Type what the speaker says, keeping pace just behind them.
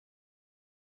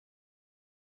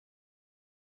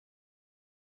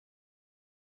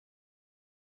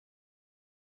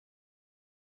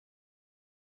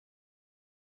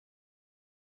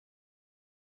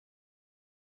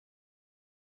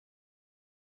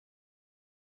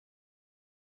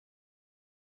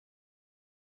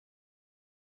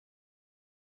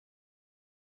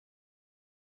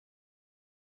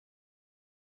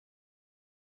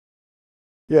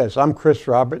Yes, I'm Chris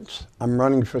Roberts. I'm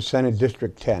running for Senate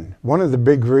District 10. One of the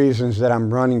big reasons that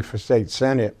I'm running for State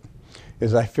Senate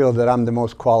is I feel that I'm the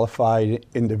most qualified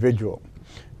individual.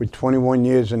 With 21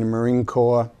 years in the Marine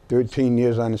Corps, 13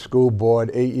 years on the school board,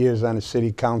 8 years on the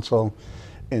city council,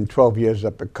 and 12 years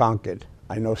up at Concord.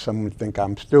 I know some would think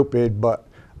I'm stupid, but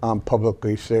I'm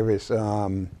publicly serious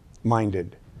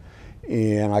minded.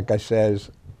 And like I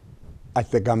says, I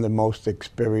think I'm the most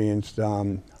experienced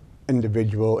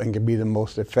individual and can be the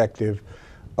most effective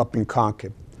up in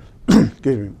Concord.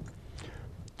 Excuse me.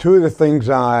 Two of the things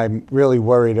I'm really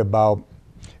worried about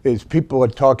is people are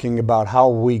talking about how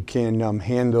we can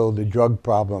handle the drug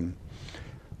problem.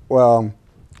 Well,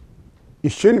 you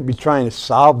shouldn't be trying to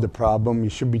solve the problem, you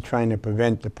should be trying to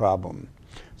prevent the problem.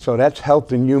 So that's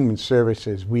Health and Human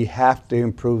Services. We have to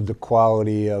improve the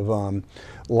quality of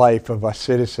life of our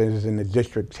citizens in the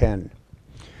District 10.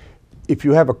 If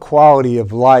you have a quality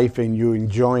of life and you're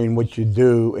enjoying what you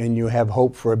do and you have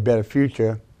hope for a better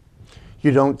future,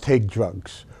 you don't take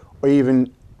drugs, or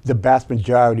even the vast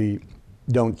majority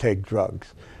don't take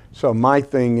drugs. So my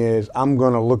thing is, I'm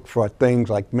going to look for things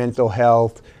like mental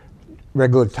health,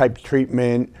 regular type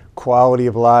treatment, quality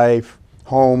of life,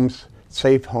 homes,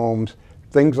 safe homes,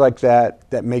 things like that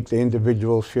that make the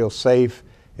individuals feel safe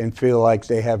and feel like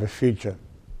they have a future.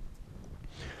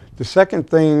 The second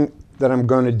thing that I'm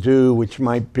going to do, which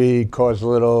might cause a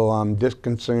little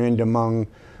disconcern among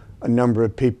a number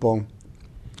of people.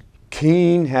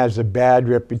 Keene has a bad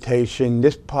reputation.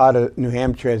 This part of New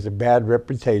Hampshire has a bad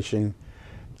reputation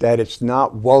that it's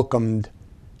not welcomed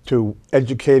to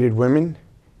educated women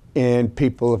and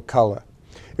people of color.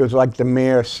 It was like the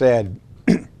mayor said,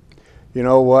 you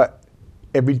know what?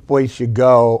 Every place you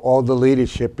go, all the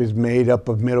leadership is made up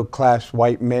of middle-class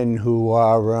white men who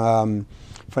are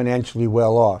financially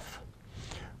well off.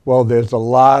 Well, there's a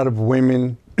lot of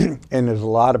women and there's a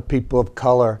lot of people of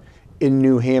color in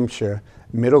New Hampshire,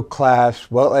 middle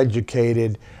class, well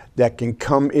educated, that can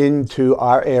come into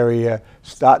our area,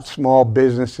 start small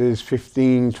businesses,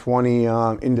 15, 20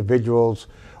 individuals,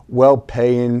 well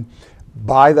paying,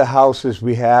 buy the houses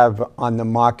we have on the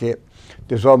market.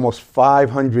 There's almost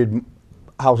 500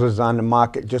 houses on the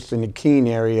market just in the Keene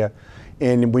area.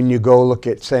 And when you go look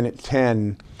at Senate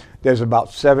 10, there's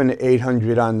about 700 to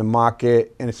 800 on the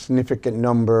market, and a significant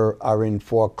number are in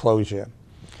foreclosure.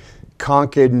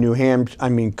 Concord,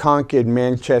 Concord,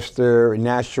 Manchester,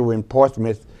 Nashua, and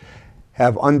Portsmouth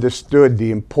have understood the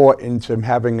importance of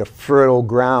having a fertile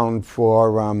ground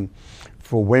for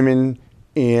women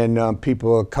and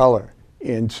people of color.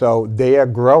 And so they are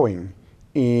growing,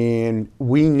 and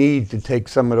we need to take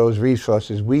some of those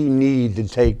resources. We need to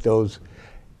take those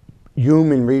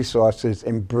human resources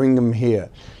and bring them here.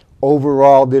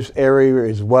 Overall, this area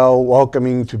is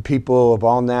welcoming to people of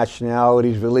all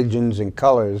nationalities, religions, and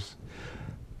colors,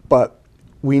 but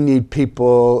we need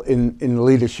people in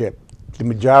leadership. The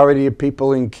majority of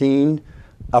people in Keene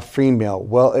are female,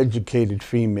 well-educated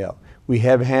female. We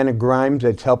have Hannah Grimes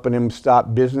that's helping them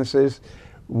start businesses.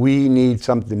 We need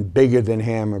something bigger than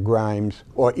Hannah Grimes,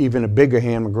 or even a bigger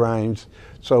Hannah Grimes,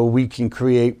 so we can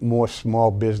create more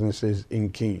small businesses in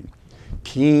Keene.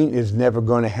 Keene is never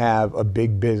going to have a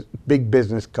big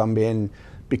business come in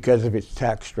because of its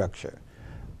tax structure.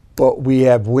 But we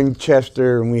have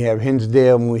Winchester, and we have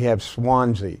Hinsdale, and we have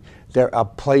Swansea. There are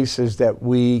places that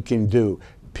we can do.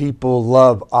 People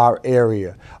love our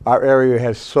area. Our area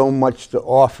has so much to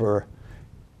offer,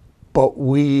 but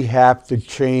we have to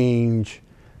change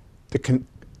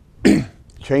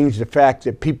change the fact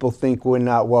that people think we're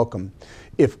not welcome.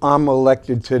 If I'm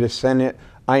elected to the Senate,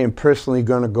 I am personally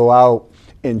going to go out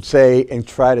and say and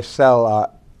try to sell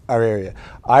our area.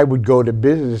 I would go to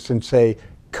business and say,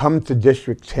 come to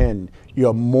District 10.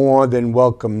 You're more than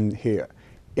welcome here.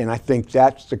 And I think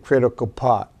that's the critical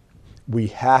part. We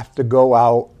have to go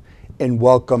out and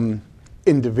welcome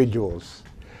individuals.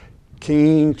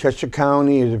 Keene, Cheshire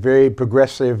County is a very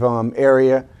progressive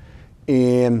area,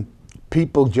 and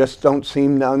people just don't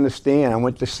seem to understand. I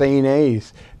went to St.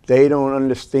 A's. They don't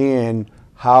understand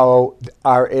how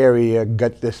our area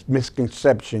got this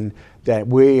misconception that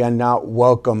we are not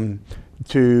welcome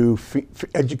to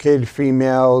educated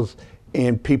females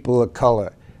and people of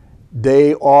color.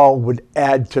 They all would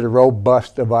add to the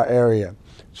robust of our area.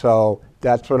 So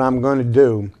that's what I'm going to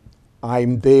do.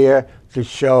 I'm there to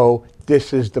show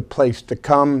this is the place to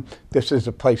come, this is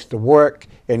the place to work,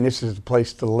 and this is the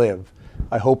place to live.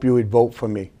 I hope you would vote for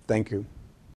me. Thank you.